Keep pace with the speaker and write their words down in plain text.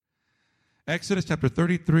Exodus chapter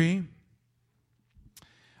 33.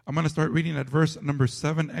 I'm going to start reading at verse number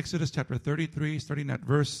 7. Exodus chapter 33, starting at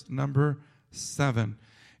verse number 7.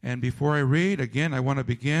 And before I read, again, I want to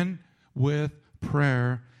begin with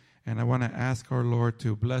prayer. And I want to ask our Lord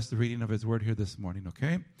to bless the reading of His Word here this morning,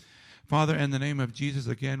 okay? Father, in the name of Jesus,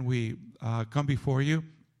 again, we come before you.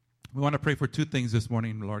 We want to pray for two things this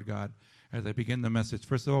morning, Lord God, as I begin the message.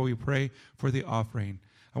 First of all, we pray for the offering.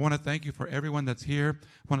 I want to thank you for everyone that's here.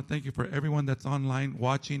 I want to thank you for everyone that's online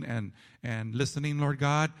watching and listening, Lord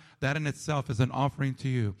God. That in itself is an offering to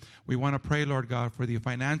you. We want to pray, Lord God, for the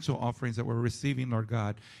financial offerings that we're receiving, Lord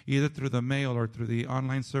God, either through the mail or through the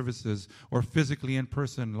online services or physically in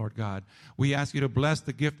person, Lord God. We ask you to bless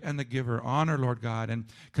the gift and the giver. Honor, Lord God, and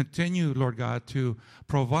continue, Lord God, to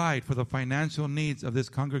provide for the financial needs of this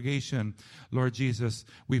congregation, Lord Jesus.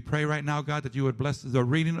 We pray right now, God, that you would bless the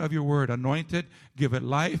reading of your word. Anoint it, give it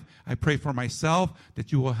life. I pray for myself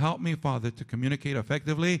that you will help me, Father, to communicate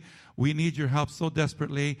effectively. We need your help so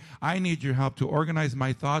desperately. I need your help to organize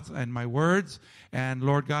my thoughts and my words. And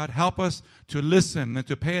Lord God, help us to listen and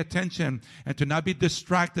to pay attention and to not be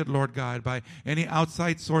distracted, Lord God, by any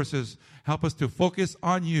outside sources. Help us to focus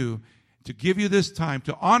on you, to give you this time,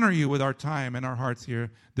 to honor you with our time and our hearts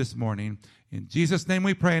here this morning. In Jesus' name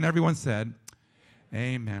we pray, and everyone said,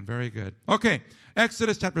 amen. Very good. Okay,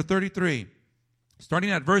 Exodus chapter 33.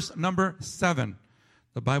 Starting at verse number 7,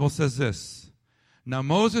 the Bible says this. Now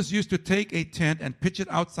Moses used to take a tent and pitch it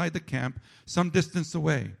outside the camp some distance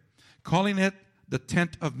away, calling it the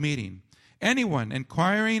tent of meeting. Anyone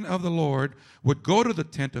inquiring of the Lord would go to the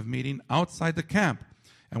tent of meeting outside the camp.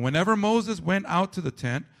 And whenever Moses went out to the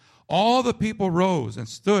tent, all the people rose and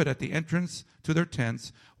stood at the entrance to their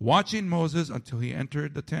tents, watching Moses until he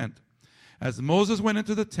entered the tent. As Moses went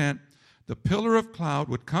into the tent, the pillar of cloud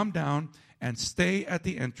would come down and stay at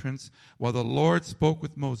the entrance while the Lord spoke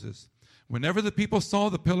with Moses. Whenever the people saw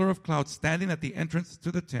the pillar of cloud standing at the entrance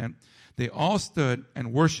to the tent, they all stood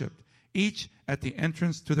and worshipped, each at the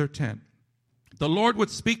entrance to their tent. The Lord would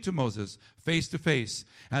speak to Moses face to face,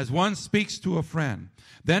 as one speaks to a friend.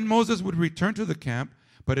 Then Moses would return to the camp,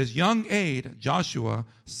 but his young aide, Joshua,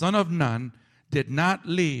 son of Nun, did not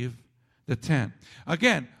leave the tent.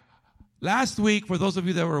 Again, last week, for those of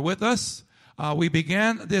you that were with us, we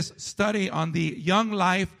began this study on the young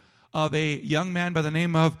life of a young man by the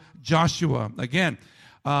name of Joshua. Again,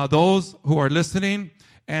 those who are listening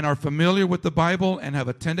and are familiar with the Bible and have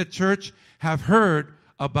attended church have heard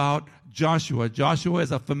about Joshua. Joshua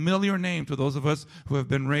is a familiar name to those of us who have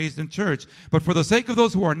been raised in church. But for the sake of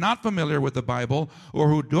those who are not familiar with the Bible or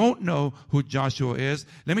who don't know who Joshua is,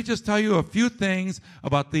 let me just tell you a few things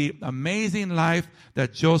about the amazing life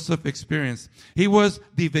that Joseph experienced. He was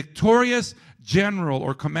the victorious general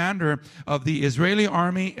or commander of the Israeli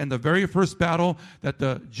army in the very first battle that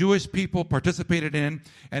the Jewish people participated in,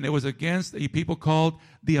 and it was against a people called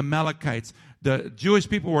the Amalekites. The Jewish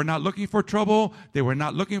people were not looking for trouble. They were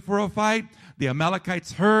not looking for a fight. The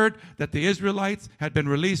Amalekites heard that the Israelites had been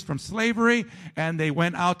released from slavery, and they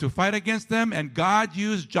went out to fight against them. And God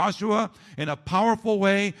used Joshua in a powerful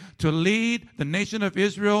way to lead the nation of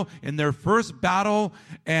Israel in their first battle,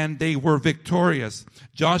 and they were victorious.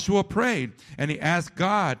 Joshua prayed, and he asked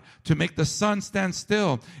God to make the sun stand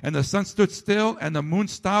still. And the sun stood still, and the moon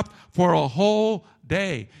stopped for a whole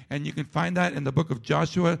day. And you can find that in the book of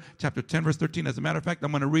Joshua, chapter 10, verse 13. As a matter of fact,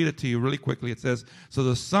 I'm going to read it to you really quickly. It says, so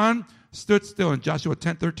the sun stood still. In Joshua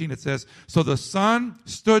 10:13, it says, so the sun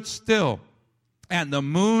stood still and the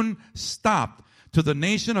moon stopped till the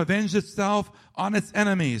nation avenged itself on its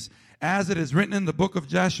enemies. As it is written in the book of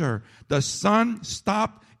Jasher, the sun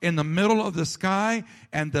stopped in the middle of the sky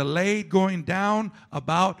and delayed going down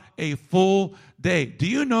about a full day. Do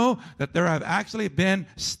you know that there have actually been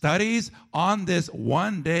studies on this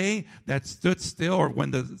one day that stood still, or when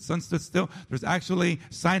the sun stood still? There's actually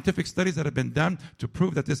scientific studies that have been done to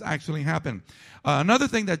prove that this actually happened. Another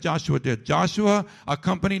thing that Joshua did, Joshua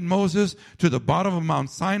accompanied Moses to the bottom of Mount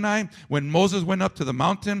Sinai when Moses went up to the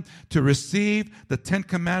mountain to receive the 10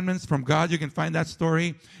 commandments from God. You can find that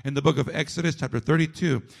story in the book of Exodus, chapter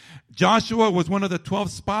 32. Joshua was one of the 12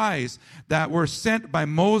 spies that were sent by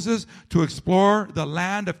Moses to explore the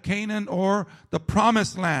land of Canaan, or the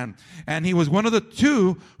promised land. And he was one of the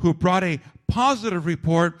 2 who brought a positive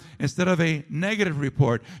report instead of a negative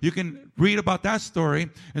report. You can read about that story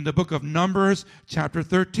in the book of Numbers, chapter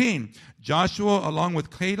 13. Joshua, along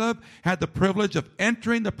with Caleb, had the privilege of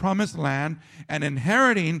entering the promised land and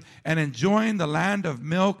inheriting and enjoying the land of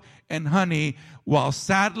milk and honey, while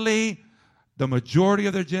sadly, the majority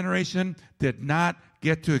of their generation did not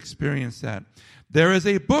get to experience that. There is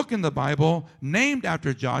a book in the Bible named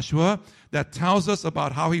after Joshua that tells us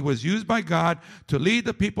about how he was used by God to lead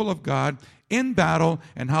the people of God in battle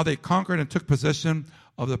and how they conquered and took possession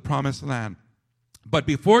of the promised land. But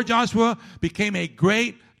before Joshua became a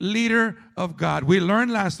great leader of God, we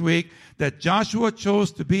learned last week that Joshua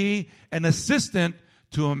chose to be an assistant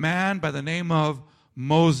to a man by the name of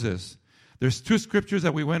Moses. There's two scriptures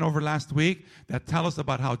that we went over last week that tell us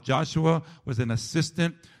about how Joshua was an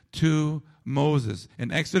assistant to Moses.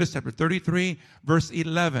 In Exodus chapter 33, verse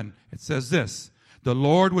 11, it says this: the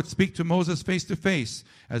Lord would speak to Moses face to face,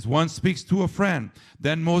 as one speaks to a friend.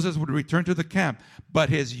 Then Moses would return to the camp. But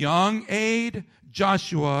his young aide,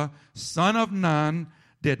 Joshua, son of Nun,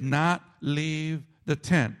 did not leave the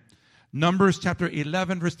tent. Numbers chapter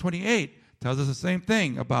 11, verse 28 tells us the same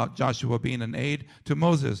thing about Joshua being an aide to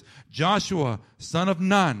Moses. Joshua, son of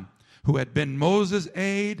Nun, who had been Moses'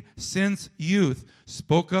 aide since youth,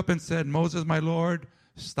 spoke up and said, Moses, my Lord,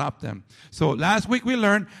 stop them. So last week we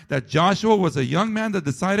learned that Joshua was a young man that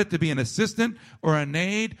decided to be an assistant or an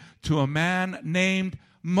aide to a man named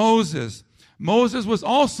Moses. Moses was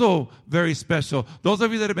also very special. Those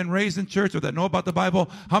of you that have been raised in church or that know about the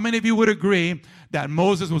Bible, how many of you would agree that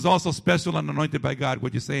Moses was also special and anointed by God?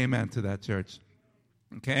 Would you say amen to that, church?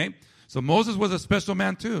 Okay. So Moses was a special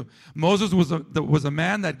man too. Moses was a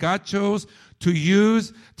man that God chose to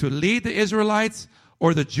use to lead the Israelites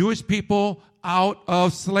or the Jewish people out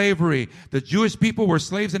of slavery. The Jewish people were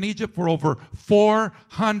slaves in Egypt for over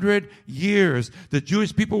 400 years. The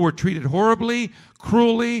Jewish people were treated horribly,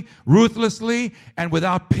 cruelly, ruthlessly, and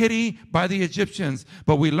without pity by the Egyptians.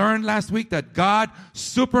 But we learned last week that God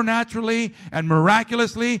supernaturally and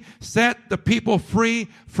miraculously set the people free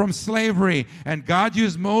from slavery. And God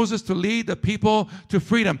used Moses to lead the people to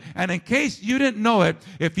freedom. And in case you didn't know it,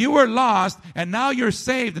 if you were lost and now you're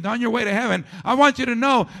saved and on your way to heaven, I want you to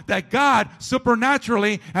know that God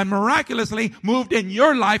supernaturally and miraculously moved in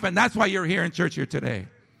your life, and that's why you're here in church here today.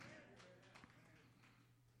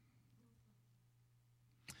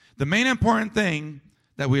 The main important thing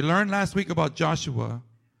that we learned last week about Joshua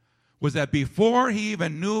was that before he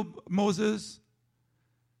even knew Moses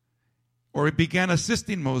or he began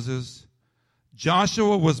assisting Moses,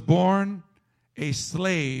 Joshua was born a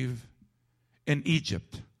slave in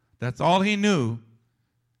Egypt. That's all he knew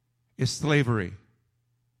is slavery.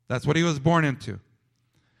 That's what he was born into.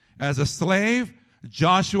 As a slave,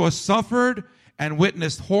 Joshua suffered and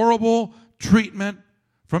witnessed horrible treatment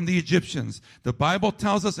from the Egyptians. The Bible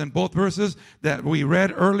tells us in both verses that we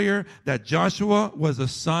read earlier that Joshua was a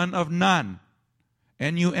son of Nun,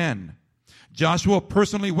 N-U-N. Joshua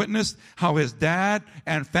personally witnessed how his dad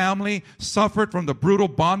and family suffered from the brutal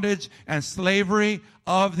bondage and slavery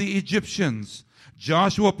of the Egyptians.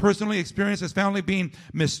 Joshua personally experienced his family being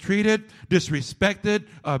mistreated, disrespected,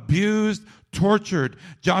 abused, tortured.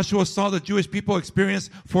 Joshua saw the Jewish people experience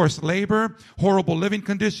forced labor, horrible living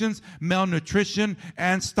conditions, malnutrition,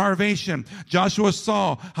 and starvation. Joshua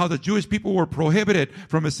saw how the Jewish people were prohibited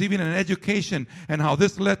from receiving an education and how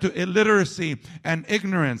this led to illiteracy and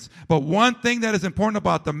ignorance. But one thing that is important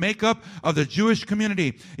about the makeup of the Jewish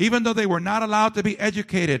community, even though they were not allowed to be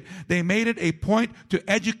educated, they made it a point to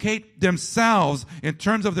educate themselves in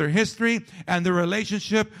terms of their history and their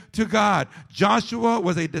relationship to God. Joshua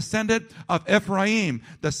was a descendant of Ephraim,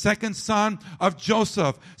 the second son of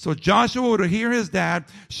Joseph. So Joshua would hear his dad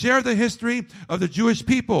share the history of the Jewish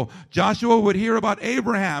people. Joshua would hear about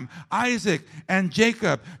Abraham, Isaac, and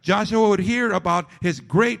Jacob. Joshua would hear about his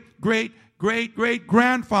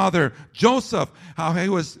great-great-grandfather, Joseph,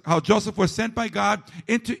 how Joseph was sent by God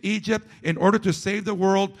into Egypt in order to save the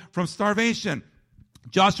world from starvation.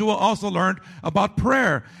 Joshua also learned about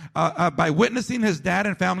prayer by witnessing his dad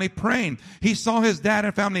and family praying. He saw his dad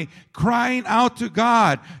and family crying out to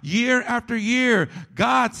God year after year.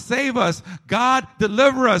 God, save us. God,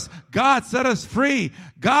 deliver us. God, set us free.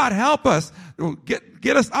 God, help us.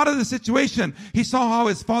 Get us out of the situation. He saw how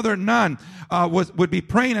his father Nun would be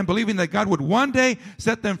praying and believing that God would one day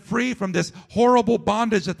set them free from this horrible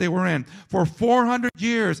bondage that they were in. For 400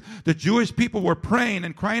 years, the Jewish people were praying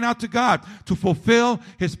and crying out to God to fulfill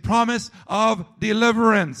his promise of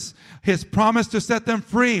deliverance, his promise to set them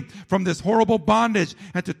free from this horrible bondage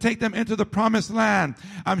and to take them into the promised land.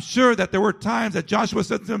 I'm sure that there were times that Joshua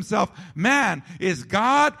said to himself, man, is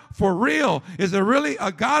God for real? Is there really a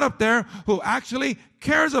a God up there who actually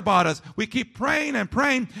cares about us. We keep praying and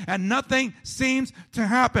praying, and nothing seems to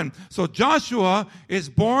happen. So Joshua is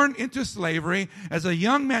born into slavery. As a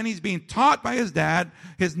young man, he's being taught by his dad,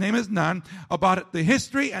 his name is Nun, about the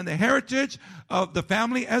history and the heritage of the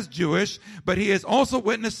family as Jewish, but he is also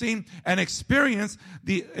witnessing and experiencing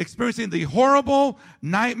the horrible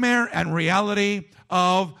nightmare and reality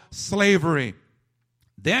of slavery.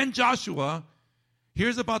 Then Joshua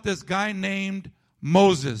hears about this guy named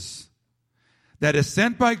Moses that is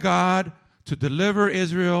sent by God to deliver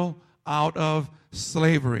Israel out of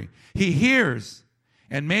slavery. He hears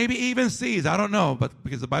and maybe even sees, I don't know, but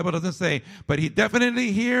because the Bible doesn't say, but he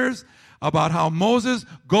definitely hears about how Moses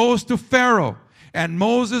goes to Pharaoh, and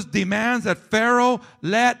Moses demands that Pharaoh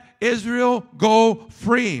let Israel go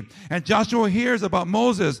free. And Joshua hears about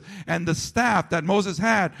Moses and the staff that Moses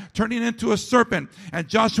had turning into a serpent. And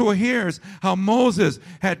Joshua hears how Moses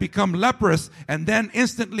had become leprous and then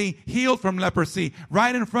instantly healed from leprosy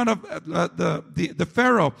right in front of the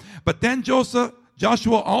Pharaoh. But then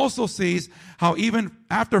Joshua also sees how even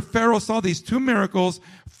after Pharaoh saw these two miracles,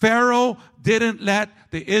 Pharaoh didn't let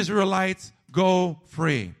the Israelites go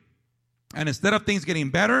free. And instead of things getting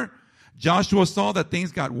better, Joshua saw that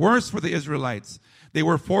things got worse for the Israelites. They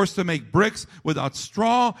were forced to make bricks without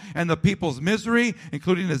straw, and the people's misery,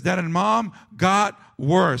 including his dad and mom, got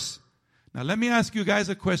worse. Now, let me ask you guys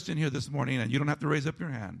a question here this morning, and you don't have to raise up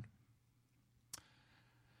your hand.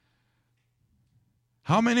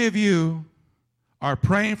 How many of you are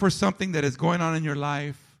praying for something that is going on in your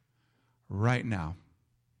life right now?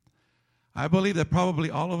 I believe that probably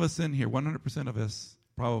all of us in here, 100% of us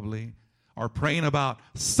probably, are praying about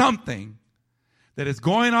something that is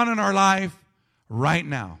going on in our life right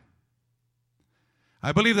now.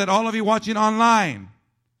 I believe that all of you watching online,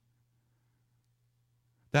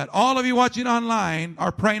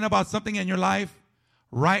 are praying about something in your life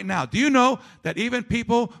right now. Do you know that even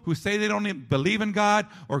people who say they don't even believe in God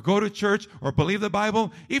or go to church or believe the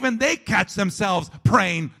Bible, even they catch themselves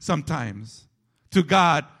praying sometimes to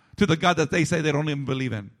God, to the God that they say they don't even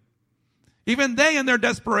believe in. Even they, in their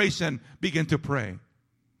desperation, begin to pray.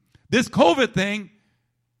 This COVID thing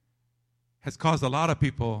has caused a lot of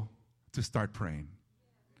people to start praying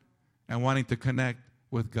and wanting to connect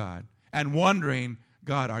with God and wondering,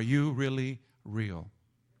 God, are you really real?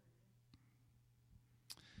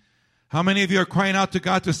 How many of you are crying out to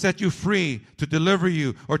God to set you free, to deliver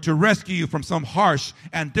you, or to rescue you from some harsh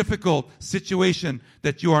and difficult situation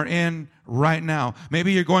that you are in right now?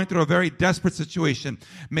 Maybe you're going through a very desperate situation.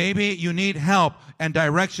 Maybe you need help and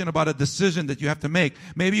direction about a decision that you have to make.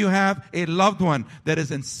 Maybe you have a loved one that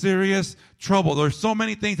is in serious trouble. There's so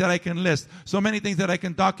many things that I can list, so many things that I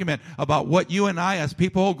can document about what you and I as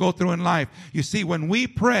people go through in life. You see, when we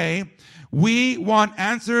pray, we want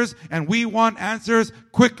answers, and we want answers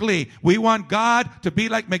quickly. We want God to be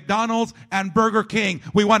like McDonald's and Burger King.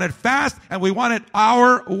 We want it fast, and we want it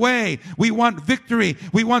our way. We want victory.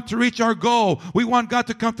 We want to reach our goal. We want God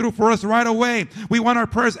to come through for us right away. We want our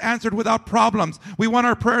prayers answered without problems. We want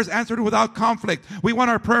our prayers answered without conflict. We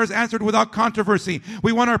want our prayers answered without controversy.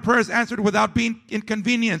 We want our prayers answered without being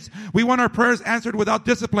inconvenienced. We want our prayers answered without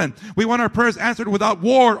discipline. We want our prayers answered without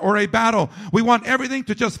war or a battle. We want everything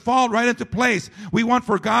to just fall right into place. We want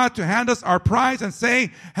for God to hand us our prize and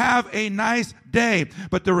say, have a nice day.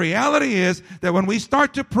 But the reality is that when we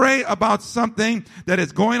start to pray about something that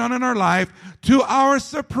is going on in our life, to our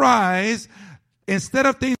surprise, instead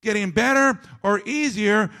of things getting better or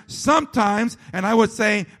easier, sometimes, and I would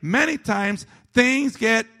say many times, things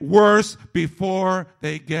get worse before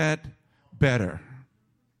they get better.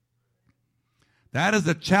 That is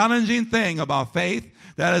the challenging thing about faith.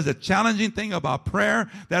 That is a challenging thing about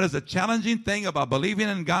prayer. That is a challenging thing about believing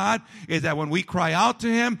in God, is that when we cry out to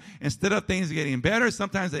Him, instead of things getting better,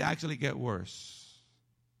 sometimes they actually get worse.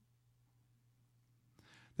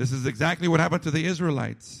 This is exactly what happened to the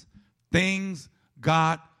Israelites. Things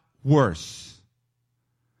got worse.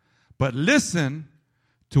 But listen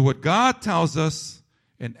to what God tells us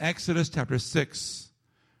in Exodus chapter 6,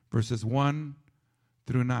 verses 1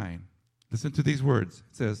 through 9. Listen to these words.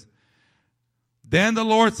 It says, then the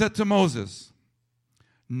Lord said to Moses,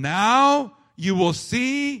 now you will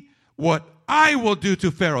see what I will do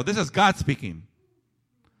to Pharaoh. This is God speaking.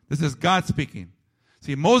 This is God speaking.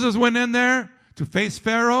 See, Moses went in there to face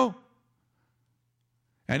Pharaoh,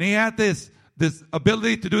 and he had this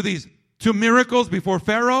ability to do these two miracles before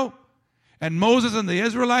Pharaoh. And Moses and the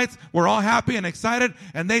Israelites were all happy and excited,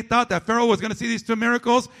 and they thought that Pharaoh was going to see these two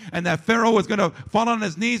miracles, and that Pharaoh was going to fall on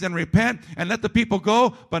his knees and repent and let the people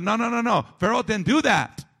go. But no. Pharaoh didn't do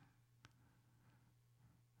that.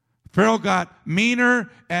 Pharaoh got meaner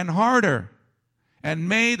and harder. and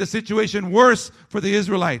made the situation worse for the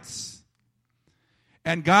Israelites.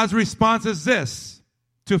 And God's response is this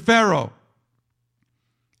to Pharaoh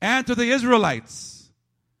and to the Israelites.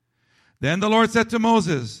 Then the Lord said to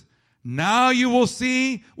Moses, now you will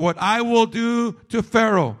see what I will do to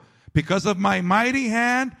Pharaoh. Because of my mighty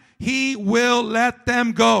hand, he will let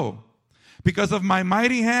them go. Because of my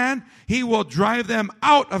mighty hand, he will drive them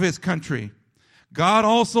out of his country. God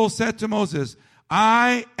also said to Moses,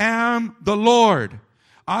 I am the Lord.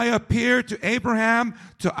 I appeared to Abraham,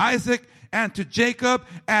 to Isaac, and to Jacob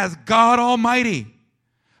as God Almighty.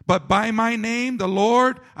 But by my name, the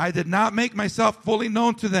Lord, I did not make myself fully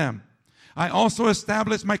known to them. I also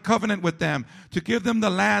established my covenant with them to give them the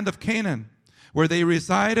land of Canaan, where they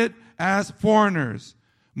resided as foreigners.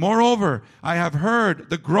 Moreover, I have heard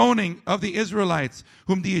the groaning of the Israelites,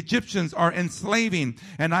 whom the Egyptians are enslaving,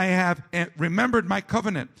 and I have remembered my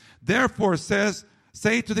covenant. Therefore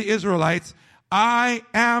say to the Israelites, I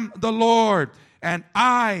am the Lord, and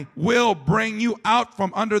I will bring you out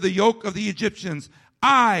from under the yoke of the Egyptians.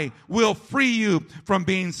 I will free you from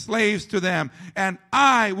being slaves to them, and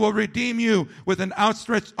I will redeem you with an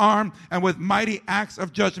outstretched arm and with mighty acts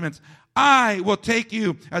of judgments. I will take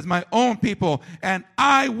you as my own people, and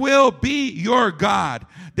I will be your God.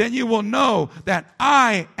 Then you will know that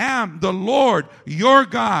I am the Lord, your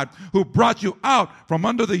God, who brought you out from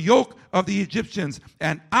under the yoke of the Egyptians,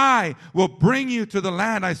 and I will bring you to the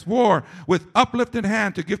land I swore with uplifted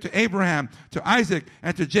hand to give to Abraham, to Isaac,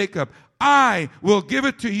 and to Jacob. I will give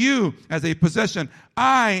it to you as a possession.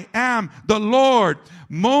 I am the Lord.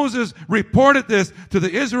 Moses reported this to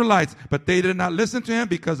the Israelites, but they did not listen to him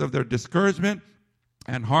because of their discouragement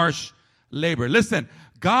and harsh labor. Listen,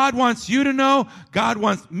 God wants you to know, God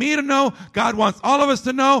wants me to know, God wants all of us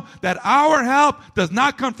to know that our help does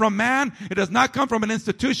not come from man. It does not come from an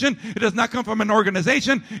institution. It does not come from an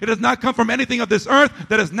organization. It does not come from anything of this earth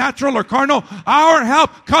that is natural or carnal. Our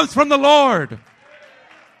help comes from the Lord.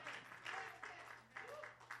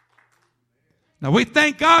 Now, we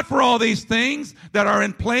thank God for all these things that are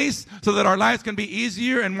in place so that our lives can be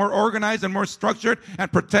easier and more organized and more structured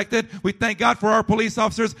and protected. We thank God for our police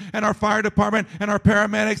officers and our fire department and our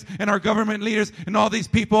paramedics and our government leaders and all these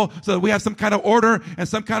people so that we have some kind of order and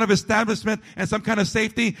some kind of establishment and some kind of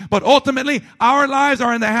safety. But ultimately, our lives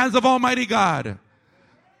are in the hands of Almighty God.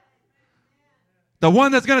 The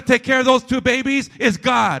one that's going to take care of those two babies is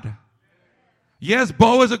God. Yes,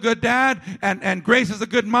 Bo is a good dad, and Grace is a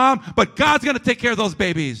good mom, but God's going to take care of those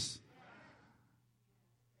babies.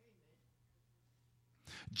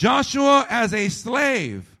 Joshua, as a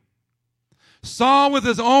slave, saw with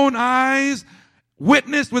his own eyes,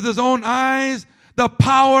 witnessed with his own eyes, the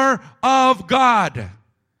power of God.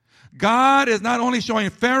 God is not only showing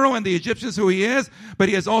Pharaoh and the Egyptians who he is, but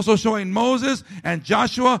he is also showing Moses and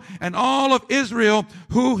Joshua and all of Israel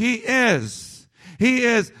who he is. He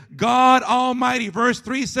is God Almighty. Verse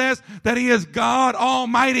 3 says that he is God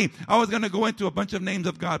Almighty. I was going to go into a bunch of names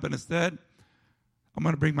of God, but instead, I'm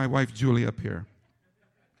going to bring my wife Julie up here.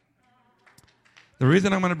 The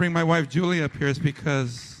reason I'm going to bring my wife Julie up here is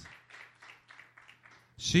because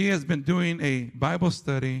she has been doing a Bible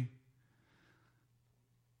study,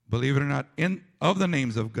 believe it or not, of the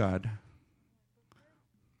names of God.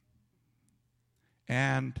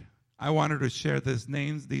 And I want her to share these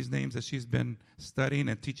names that she's been studying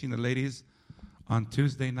and teaching the ladies on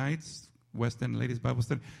Tuesday nights, West End Ladies Bible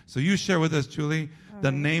Study. So you share with us, Julie,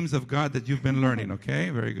 the names of God that you've been learning, okay?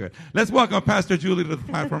 Very good. Let's welcome Pastor Julie to the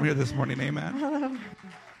platform here this morning. Amen. Hello.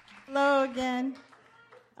 Hello again.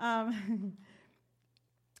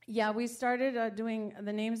 Yeah, we started doing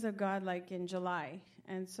the names of God like in July.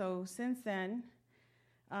 And so since then,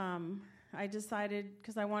 I decided,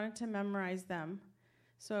 because I wanted to memorize them.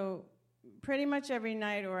 So pretty much every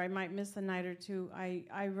night, or I might miss a night or two,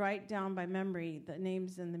 I write down by memory the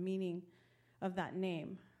names and the meaning of that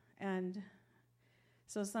name. And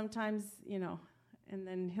so sometimes, and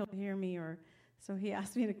then he'll hear me, or so he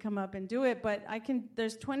asked me to come up and do it. But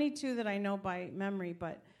there's 22 that I know by memory,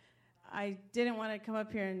 but I didn't want to come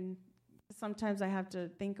up here, and sometimes I have to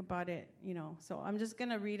think about it, So I'm just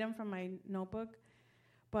going to read them from my notebook.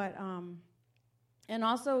 But and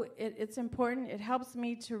also, it's important. It helps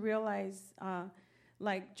me to realize,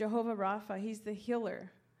 like Jehovah Rapha, he's the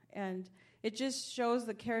healer. And it just shows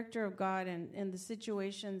the character of God and the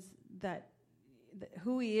situations that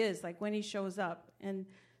who he is, like when he shows up. And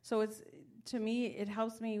so to me, it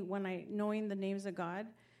helps me when knowing the names of God.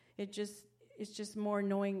 It's just more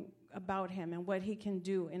knowing about him and what he can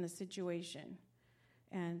do in a situation.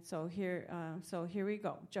 And so here we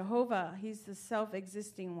go. Jehovah, he's the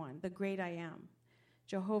self-existing one, the great I am.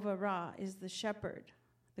 Jehovah Ra is the shepherd,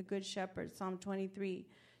 the Good Shepherd, Psalm 23.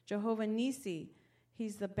 Jehovah Nisi,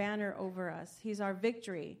 he's the banner over us. He's our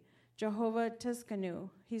victory. Jehovah Tiskanu,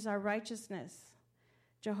 he's our righteousness.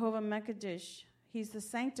 Jehovah Mekadesh, he's the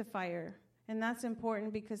sanctifier. And that's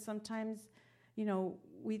important because sometimes,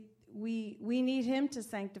 we need him to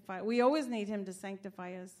sanctify. We always need him to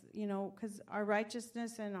sanctify us, because our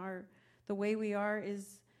righteousness and the way we are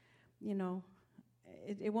is,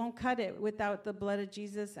 it won't cut it without the blood of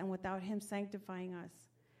Jesus and without him sanctifying us.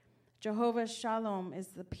 Jehovah Shalom is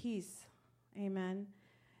the peace. Amen.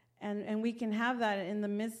 And we can have that in the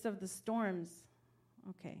midst of the storms.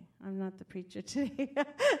 Okay, I'm not the preacher today.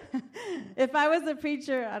 If I was a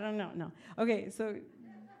preacher, I don't know. No. Okay, so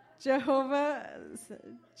Jehovah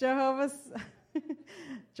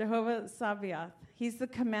Sabaoth. He's the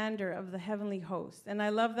commander of the heavenly host. And I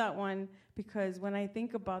love that one because when I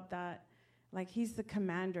think about that, like he's the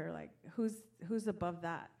commander, like who's above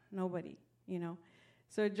that? Nobody,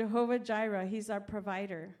 So Jehovah Jireh, he's our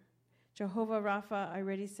provider. Jehovah Rapha, I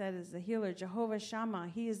already said, is the healer. Jehovah Shammah,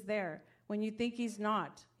 he is there. When you think he's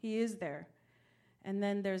not, he is there. And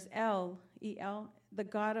then there's El, the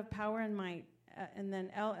God of power and might. And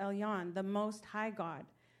then El Elyon, the most high God.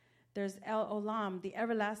 There's El Olam, the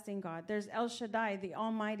everlasting God. There's El Shaddai, the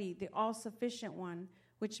almighty, the all-sufficient one,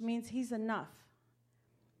 which means he's enough.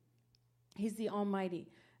 He's the almighty.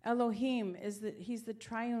 Elohim, he's the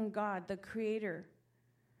triune God, the creator.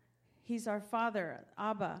 He's our father,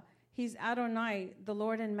 Abba. He's Adonai, the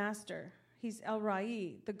Lord and master. He's El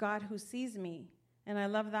Rai, the God who sees me. And I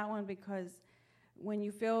love that one because when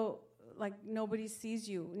you feel like nobody sees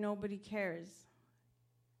you, nobody cares,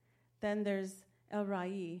 then there's El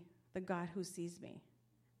Rai, the God who sees me.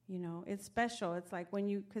 It's special. It's like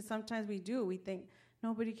because sometimes we think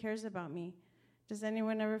nobody cares about me. Does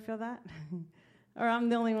anyone ever feel that? Or I'm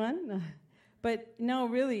the only one? But no,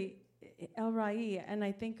 really, El Rai, and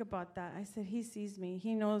I think about that. I said, he sees me.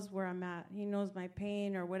 He knows where I'm at. He knows my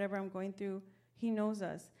pain or whatever I'm going through. He knows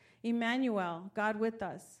us. Emmanuel, God with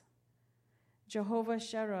us. Jehovah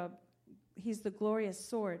Sherub, he's the glorious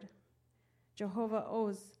sword. Jehovah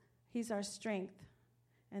Oz, he's our strength.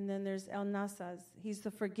 And then there's El Nasaz, he's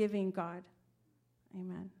the forgiving God.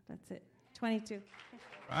 Amen. That's it. 22.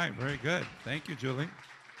 All right, very good. Thank you, Julie.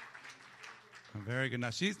 Very good.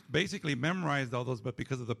 Now, she's basically memorized all those, but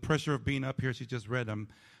because of the pressure of being up here, she just read them.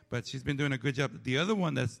 But she's been doing a good job. The other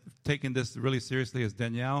one that's taking this really seriously is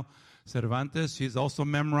Danielle Cervantes. She's also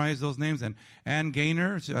memorized those names. And Ann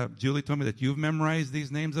Gaynor, Julie told me that you've memorized these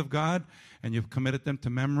names of God, and you've committed them to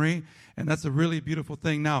memory. And that's a really beautiful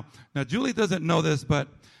thing. Now, Julie doesn't know this, but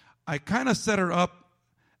I kind of set her up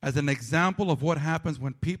as an example of what happens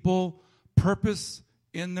when people purpose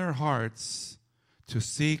in their hearts to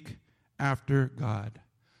seek after God,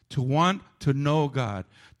 to want to know God,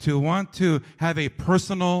 to want to have a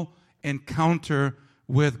personal encounter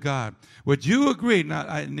with God. Would you agree? Now,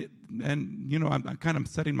 I'm kind of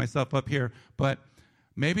setting myself up here, but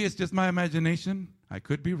maybe it's just my imagination. I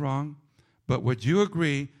could be wrong. But would you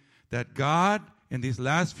agree that God, in these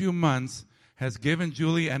last few months, has given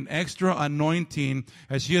Julie an extra anointing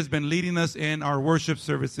as she has been leading us in our worship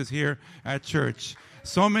services here at church?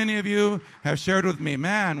 So many of you have shared with me,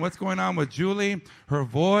 man, what's going on with Julie? Her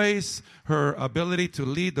voice, her ability to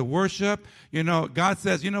lead the worship. God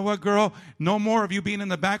says, you know what, girl? No more of you being in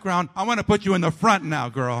the background. I want to put you in the front now,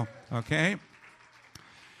 girl. Okay?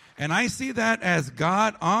 And I see that as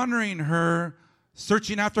God honoring her,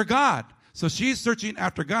 searching after God. So she's searching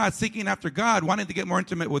after God, seeking after God, wanting to get more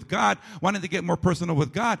intimate with God, wanting to get more personal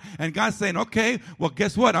with God. And God's saying, okay, well,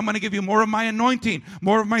 guess what? I'm going to give you more of my anointing,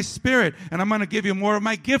 more of my spirit, and I'm going to give you more of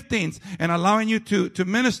my giftings and allowing you to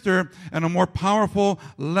minister at a more powerful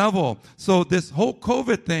level. So this whole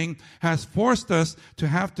COVID thing has forced us to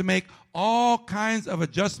have to make all kinds of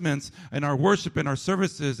adjustments in our worship, in our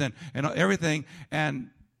services, and everything. And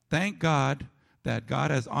thank God that God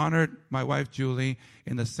has honored my wife, Julie,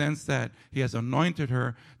 in the sense that he has anointed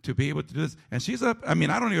her to be able to do this. And she's up, I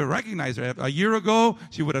don't even recognize her. A year ago,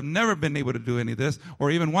 she would have never been able to do any of this or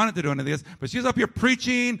even wanted to do any of this. But she's up here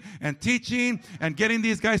preaching and teaching and getting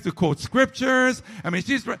these guys to quote scriptures.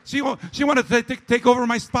 She wanted to take over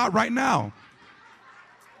my spot right now.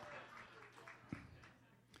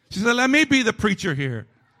 She said, let me be the preacher here.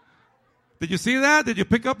 Did you see that? Did you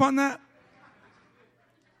pick up on that?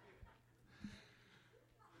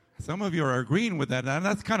 Some of you are agreeing with that, and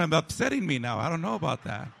that's kind of upsetting me now. I don't know about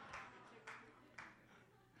that.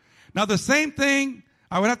 Now, the same thing,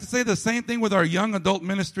 I would have to say the same thing with our young adult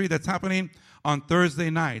ministry that's happening on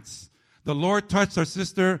Thursday nights. The Lord touched our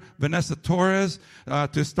sister Vanessa Torres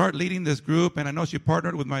to start leading this group, and I know she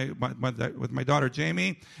partnered with my daughter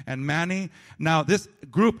Jamie and Manny. Now, this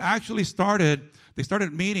group actually started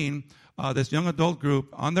meeting, this young adult group,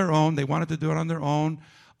 on their own. They wanted to do it on their own,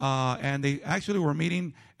 and they actually were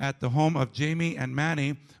meeting at the home of Jamie and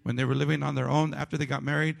Manny when they were living on their own. After they got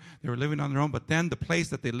married, they were living on their own, but then the place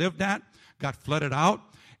that they lived at got flooded out,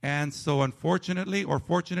 and so unfortunately, or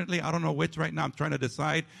fortunately, I don't know which right now, I'm trying to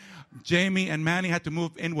decide, Jamie and Manny had to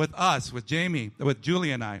move in with us, with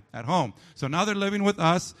Julie and I at home. So now they're living with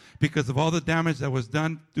us because of all the damage that was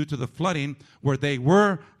done due to the flooding where they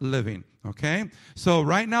were living. Okay? So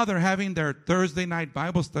right now they're having their Thursday night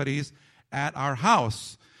Bible studies at our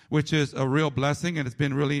house, which is a real blessing, and it's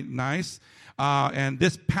been really nice. And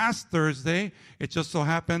this past Thursday, it just so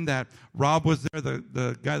happened that Rob was there,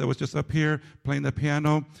 the guy that was just up here playing the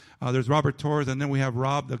piano. There's Robert Torres, and then we have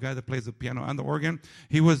Rob, the guy that plays the piano and the organ.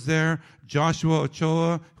 He was there. Joshua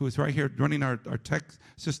Ochoa, who is right here running our tech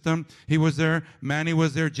system, he was there. Manny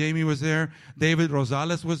was there. Jamie was there. David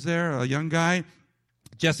Rosales was there, a young guy.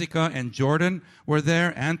 Jessica and Jordan were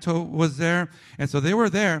there. Anto was there. And so they were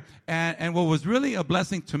there. And what was really a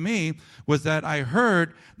blessing to me was that I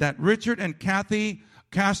heard that Richard and Kathy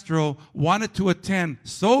Castro wanted to attend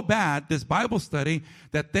so bad this Bible study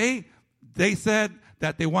that they said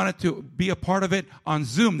that they wanted to be a part of it on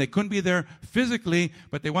Zoom. They couldn't be there physically,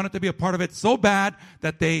 but they wanted to be a part of it so bad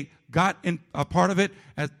that they got in a part of it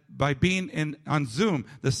by being on Zoom.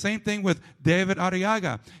 The same thing with David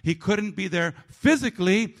Arriaga. He couldn't be there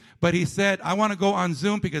physically, but he said, I want to go on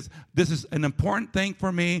Zoom because this is an important thing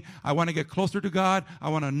for me. I want to get closer to God. I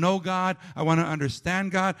want to know God. I want to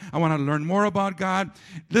understand God. I want to learn more about God.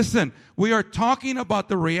 Listen, we are talking about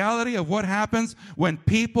the reality of what happens when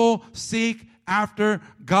people seek after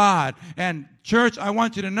God. And church, I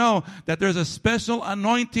want you to know that there's a special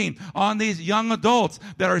anointing on these young adults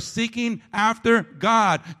that are seeking after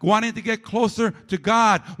God, wanting to get closer to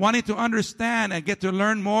God, wanting to understand and get to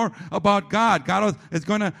learn more about God. God is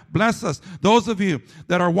going to bless us. Those of you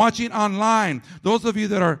that are watching online, those of you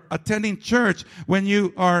that are attending church, when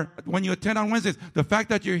you attend on Wednesdays, the fact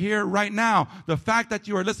that you're here right now, the fact that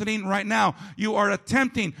you are listening right now, you are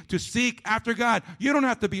attempting to seek after God. You don't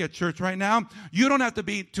have to be at church right now. You don't have to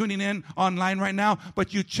be tuning in online right now,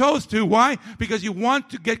 but you chose to. Why? Because you want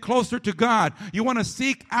to get closer to God. You want to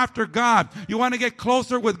seek after God. You want to get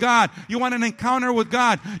closer with God. You want an encounter with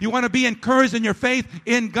God. You want to be encouraged in your faith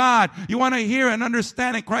in God. You want to hear and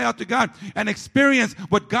understand and cry out to God and experience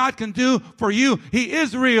what God can do for you. He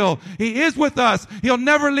is real. He is with us. He'll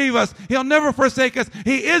never leave us. He'll never forsake us.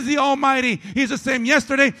 He is the Almighty. He's the same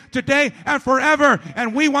yesterday, today, and forever.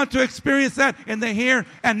 And we want to experience that in the here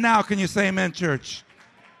and now. Can you say amen, church?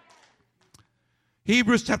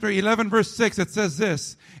 Hebrews chapter 11, verse 6, it says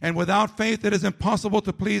this, and without faith it is impossible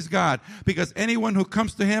to please God, because anyone who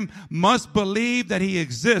comes to him must believe that he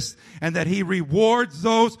exists and that he rewards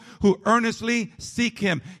those who earnestly seek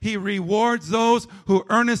him. He rewards those who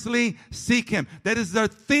earnestly seek him. That is the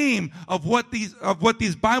theme of what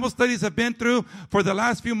these Bible studies have been through for the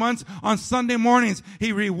last few months on Sunday mornings.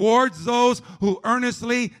 He rewards those who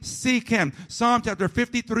earnestly seek him. Psalm chapter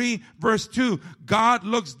 53, verse 2, God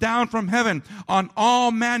looks down from heaven on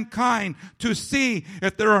all mankind to see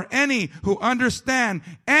if there are any who understand,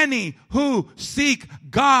 any who seek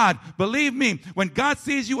God. Believe me, when God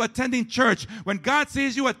sees you attending church, when God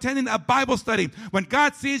sees you attending a Bible study, when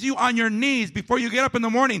God sees you on your knees before you get up in the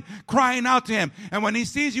morning crying out to him, and when he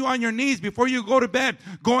sees you on your knees before you go to bed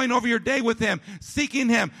going over your day with him, seeking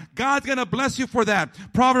him, God's going to bless you for that.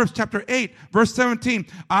 Proverbs chapter 8, verse 17,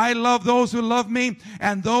 I love those who love me,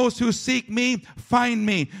 and those who seek me find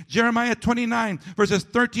me. Jeremiah 29, verses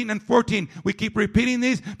 13 and 14. We keep repeating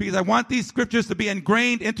these because I want these scriptures to be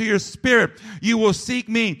ingrained into your spirit. You will seek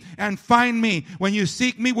me and find me when you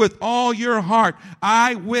seek me with all your heart.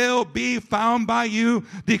 I will be found by you,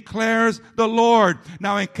 declares the Lord.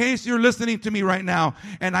 Now, in case you're listening to me right now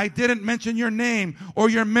and I didn't mention your name or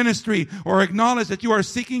your ministry or acknowledge that you are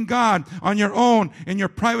seeking God on your own in your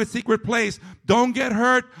private secret place, don't get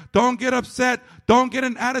hurt. Don't get upset. Don't get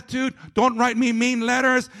an attitude. Don't write me mean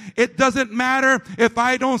letters. It doesn't matter if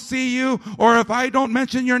I don't see you or if I don't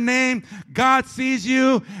mention your name. God sees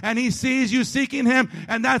you and he sees you seeking him,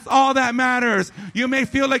 and that's all that matters. You may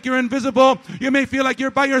feel like you're invisible. You may feel like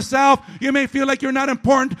you're by yourself. You may feel like you're not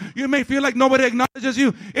important. You may feel like nobody acknowledges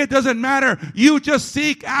you. It doesn't matter. You just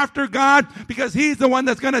seek after God because he's the one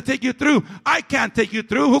that's going to take you through. I can't take you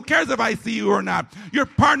through. Who cares if I see you or not? Your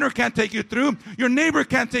partner can't take you through. Your neighbor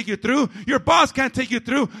can't take you through. Your boss can't take you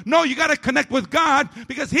through. No, you got to connect with God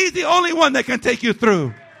because he's the only one that can take you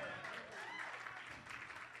through.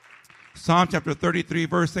 Psalm chapter 33,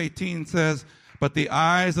 verse 18 says, but the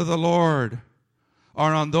eyes of the Lord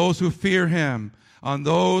are on those who fear him, on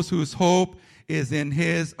those whose hope is in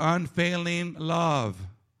his unfailing love.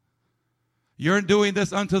 You're doing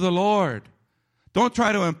this unto the Lord. Don't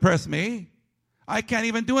try to impress me. I can't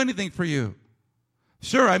even do anything for you.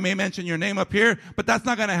 Sure, I may mention your name up here, but that's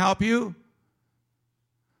not going to help you.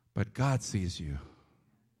 But God sees you.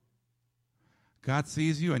 God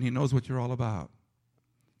sees you and he knows what you're all about.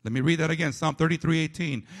 Let me read that again. Psalm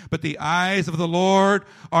 33:18. But the eyes of the Lord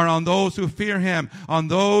are on those who fear him, on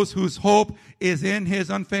those whose hope is in his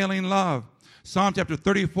unfailing love. Psalm chapter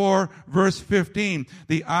 34, verse 15.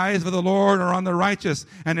 The eyes of the Lord are on the righteous,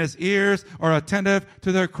 and his ears are attentive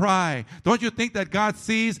to their cry. Don't you think that God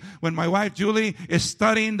sees when my wife Julie is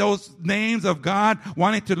studying those names of God,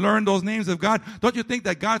 wanting to learn those names of God? Don't you think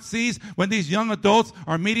that God sees when these young adults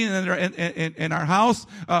are meeting in our house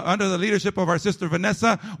under the leadership of our sister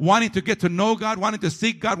Vanessa, wanting to get to know God, wanting to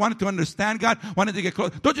seek God, wanting to understand God, wanting to get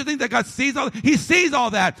close? Don't you think that God sees all that? He sees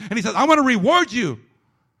all that, and he says, I want to reward you.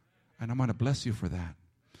 And I'm going to bless you for that.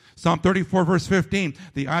 Psalm 34, verse 15.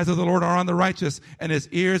 The eyes of the Lord are on the righteous, and his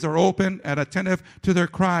ears are open and attentive to their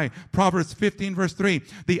cry. Proverbs 15, verse 3.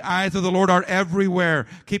 The eyes of the Lord are everywhere,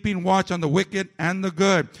 keeping watch on the wicked and the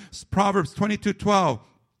good. Proverbs 22:12.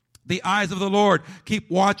 The eyes of the Lord keep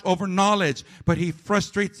watch over knowledge, but he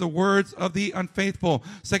frustrates the words of the unfaithful.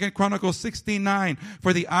 2 Chronicles 16:9.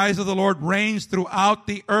 For the eyes of the Lord range throughout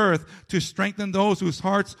the earth to strengthen those whose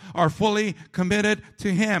hearts are fully committed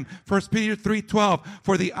to him. 1 Peter 3:12.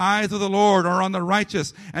 For the eyes of the Lord are on the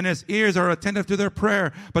righteous, and his ears are attentive to their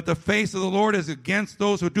prayer. But the face of the Lord is against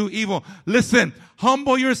those who do evil. Listen,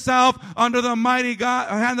 humble yourself under the mighty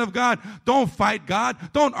hand of God. Don't fight God.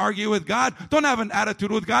 Don't argue with God. Don't have an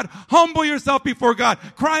attitude with God. Humble yourself before God.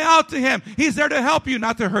 Cry out to him. He's there to help you,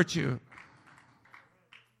 not to hurt you.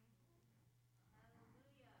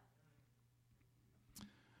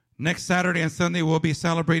 Next Saturday and Sunday, we'll be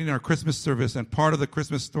celebrating our Christmas service, and part of the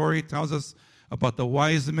Christmas story tells us about the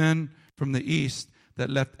wise men from the east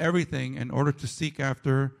that left everything in order to seek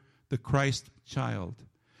after the Christ child.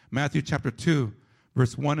 Matthew chapter 2,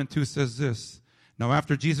 verse 1 and 2 says this. Now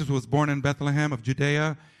after Jesus was born in Bethlehem of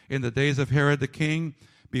Judea, in the days of Herod the king,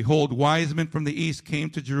 behold, wise men from the east came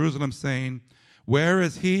to Jerusalem, saying, where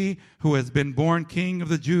is he who has been born King of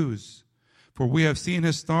the Jews? For we have seen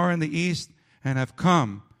his star in the east and have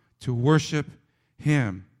come to worship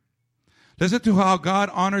him. Listen to how God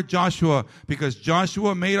honored Joshua, because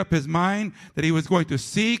Joshua made up his mind that he was going to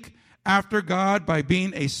seek after God by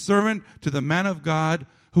being a servant to the man of God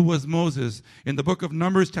who was Moses. In the book of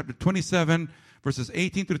Numbers, chapter 27, verses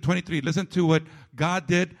 18 through 23, listen to what God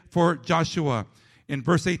did for Joshua. In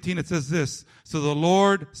verse 18, it says this. So the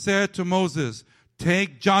Lord said to Moses,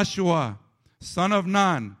 take Joshua, son of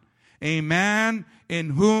Nun, a man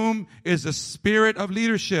in whom is the spirit of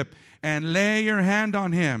leadership, and lay your hand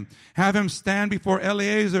on him. Have him stand before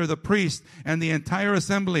Eleazar the priest and the entire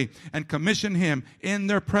assembly, and commission him in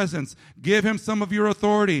their presence. Give him some of your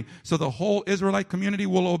authority, so the whole Israelite community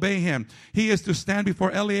will obey him. He is to stand before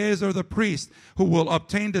Eleazar the priest, who will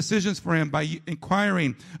obtain decisions for him by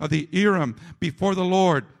inquiring of the Urim before the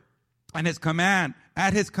Lord. And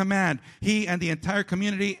at his command, he and the entire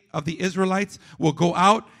community of the Israelites will go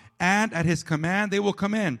out, and at his command they will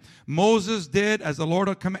come in. Moses did as the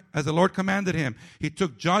Lord commanded him. He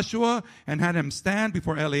took Joshua and had him stand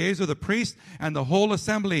before Eleazar the priest and the whole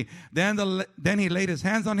assembly. Then he laid his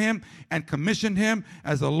hands on him and commissioned him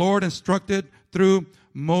as the Lord instructed through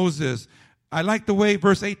Moses. I like the way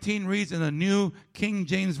verse 18 reads in the New King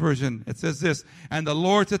James Version. It says this, and the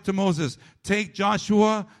Lord said to Moses, take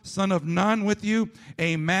Joshua, son of Nun, with you,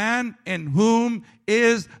 a man in whom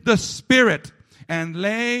is the Spirit, and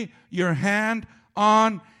lay your hand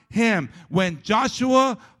on him. When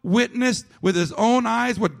Joshua witnessed with his own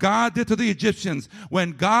eyes what God did to the Egyptians,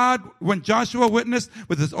 when Joshua witnessed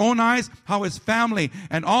with his own eyes how his family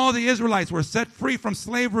and all the Israelites were set free from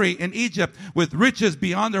slavery in Egypt with riches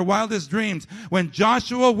beyond their wildest dreams, when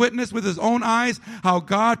Joshua witnessed with his own eyes how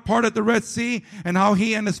God parted the Red Sea and how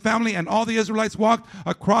he and his family and all the Israelites walked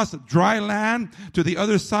across dry land to the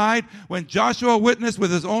other side, when Joshua witnessed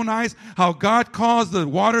with his own eyes how God caused the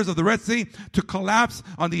waters of the Red Sea to collapse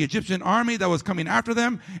on the Egyptian army that was coming after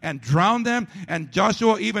them and drowned them, and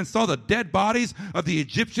Joshua even saw the dead bodies of the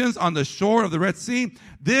Egyptians on the shore of the Red Sea,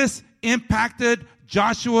 this impacted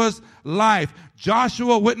Joshua's life.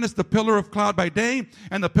 Joshua witnessed the pillar of cloud by day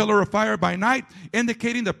and the pillar of fire by night,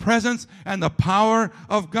 indicating the presence and the power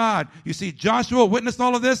of God. You see, Joshua witnessed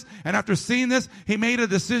all of this, and after seeing this, he made a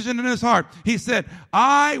decision in his heart. He said,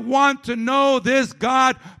 I want to know this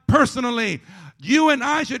God personally. You and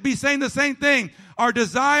I should be saying the same thing. Our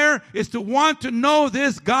desire is to want to know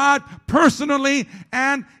this God personally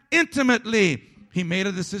and intimately. He made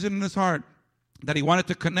a decision in his heart that he wanted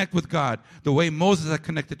to connect with God the way Moses had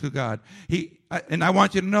connected to God. And I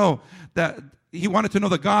want you to know that he wanted to know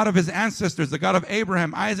the God of his ancestors, the God of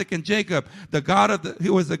Abraham, Isaac, and Jacob, the God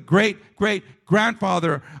who was the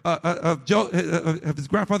great-great-grandfather of his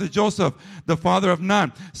grandfather Joseph, the father of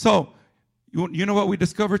Nun. So, you know what we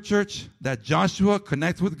discovered, church? That Joshua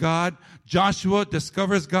connects with God. Joshua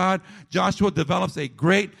discovers God. Joshua develops a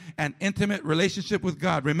great and intimate relationship with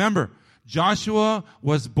God. Remember, Joshua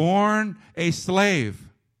was born a slave.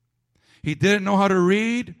 He didn't know how to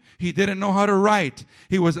read. He didn't know how to write.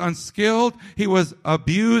 He was unskilled. He was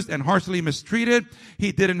abused and harshly mistreated.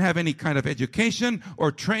 He didn't have any kind of education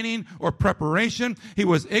or training or preparation. He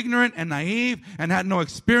was ignorant and naive and had no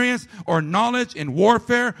experience or knowledge in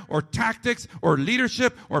warfare or tactics or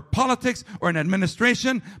leadership or politics or in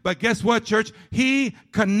administration. But guess what, church? He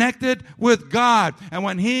connected with God. And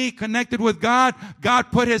when he connected with God,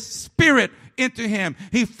 God put his spirit into him.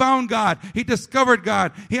 He found God. He discovered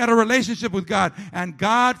God. He had a relationship with God. And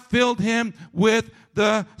God filled him with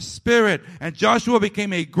the Spirit. And Joshua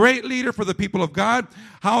became a great leader for the people of God.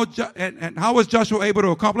 How was Joshua able to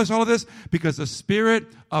accomplish all of this? Because the Spirit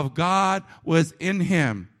of God was in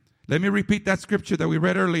him. Let me repeat that scripture that we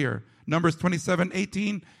read earlier. Numbers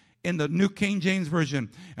 27:18 in the New King James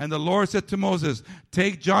Version. And the Lord said to Moses,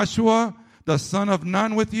 take Joshua, the son of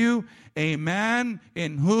Nun, with you, a man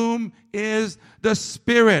in whom is the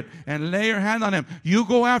Spirit, and lay your hand on him. You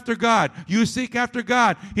go after God. You seek after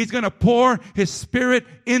God. He's going to pour his Spirit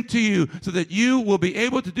into you so that you will be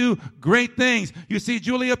able to do great things. You see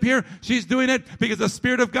Julie up here? She's doing it because the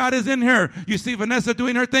Spirit of God is in her. You see Vanessa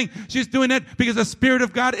doing her thing? She's doing it because the Spirit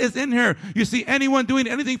of God is in her. You see anyone doing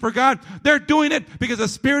anything for God? They're doing it because the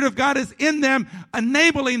Spirit of God is in them,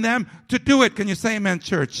 enabling them to do it. Can you say amen,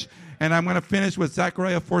 church? And I'm going to finish with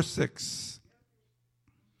Zechariah 4:6.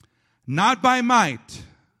 Not by might,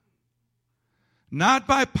 not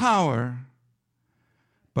by power,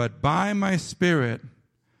 but by my Spirit,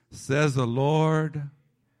 says the Lord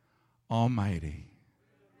Almighty.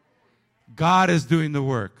 God is doing the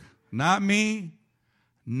work. Not me,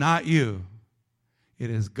 not you. It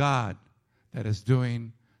is God that is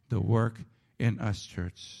doing the work in us,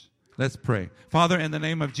 church. Let's pray. Father, in the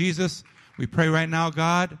name of Jesus, we pray right now,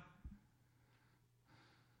 God,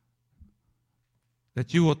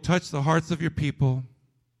 that you will touch the hearts of your people,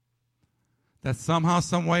 that somehow,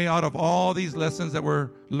 some way, out of all these lessons that we're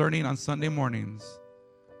learning on Sunday mornings,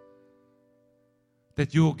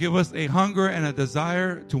 that you will give us a hunger and a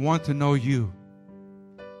desire to want to know you,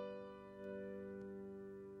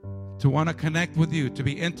 to want to connect with you, to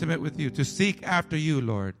be intimate with you, to seek after you,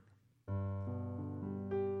 Lord.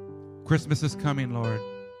 Christmas is coming, Lord.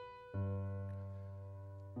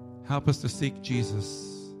 Help us to seek Jesus.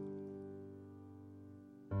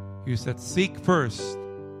 You said, seek first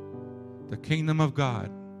the kingdom of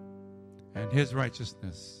God and his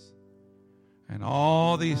righteousness, and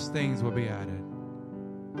all these things will be added.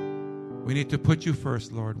 We need to put you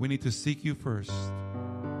first, Lord. We need to seek you first.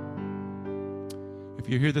 If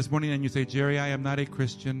you're here this morning and you say, Jerry, I am not a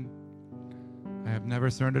Christian. I have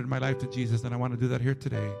never surrendered my life to Jesus, and I want to do that here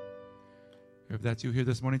today. If that's you here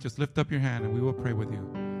this morning, just lift up your hand and we will pray with you.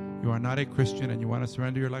 You are not a Christian and you want to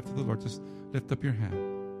surrender your life to the Lord, just lift up your hand.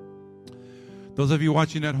 Those of you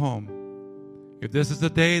watching at home, if this is the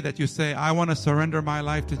day that you say, I want to surrender my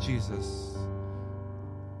life to Jesus,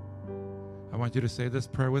 I want you to say this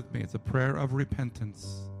prayer with me. It's a prayer of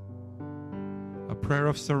repentance, a prayer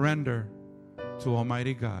of surrender to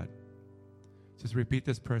Almighty God. Just repeat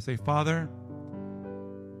this prayer. Say, Father,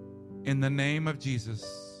 in the name of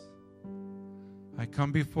Jesus, I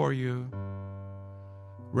come before you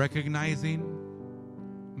recognizing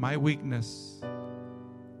my weakness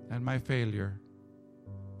and my failure.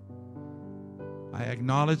 I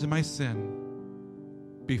acknowledge my sin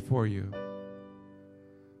before you.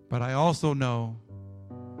 But I also know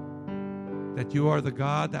that you are the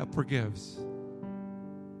God that forgives.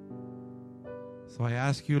 So I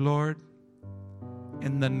ask you, Lord,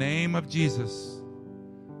 in the name of Jesus,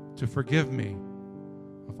 to forgive me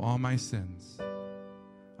of all my sins.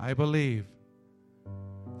 I believe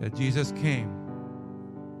that Jesus came.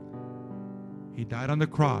 He died on the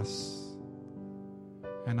cross.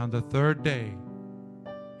 And on the third day,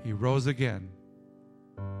 he rose again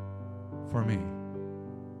for me.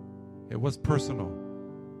 It was personal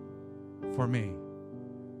for me.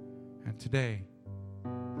 And today,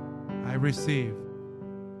 I receive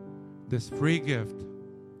this free gift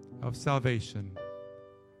of salvation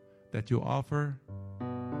that you offer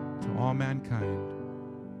to all mankind.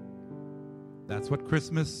 That's what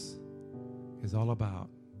Christmas is all about.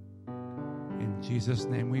 In Jesus'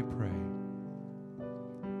 name we pray.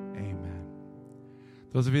 Amen.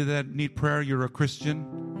 Those of you that need prayer, you're a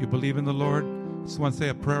Christian, you believe in the Lord, just want to say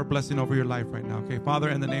a prayer blessing over your life right now. Okay, Father,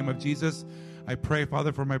 in the name of Jesus, I pray,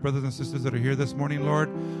 Father, for my brothers and sisters that are here this morning, Lord.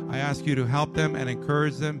 I ask you to help them and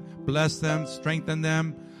encourage them, bless them, strengthen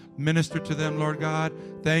them, minister to them, Lord God.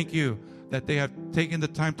 Thank you that they have taken the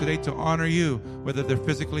time today to honor you, whether they're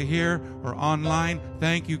physically here or online.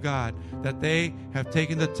 Thank you, God, that they have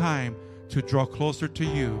taken the time to draw closer to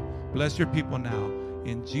you. Bless your people now.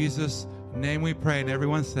 In Jesus' name we pray. And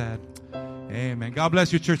everyone said, amen. God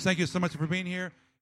bless you, church. Thank you so much for being here.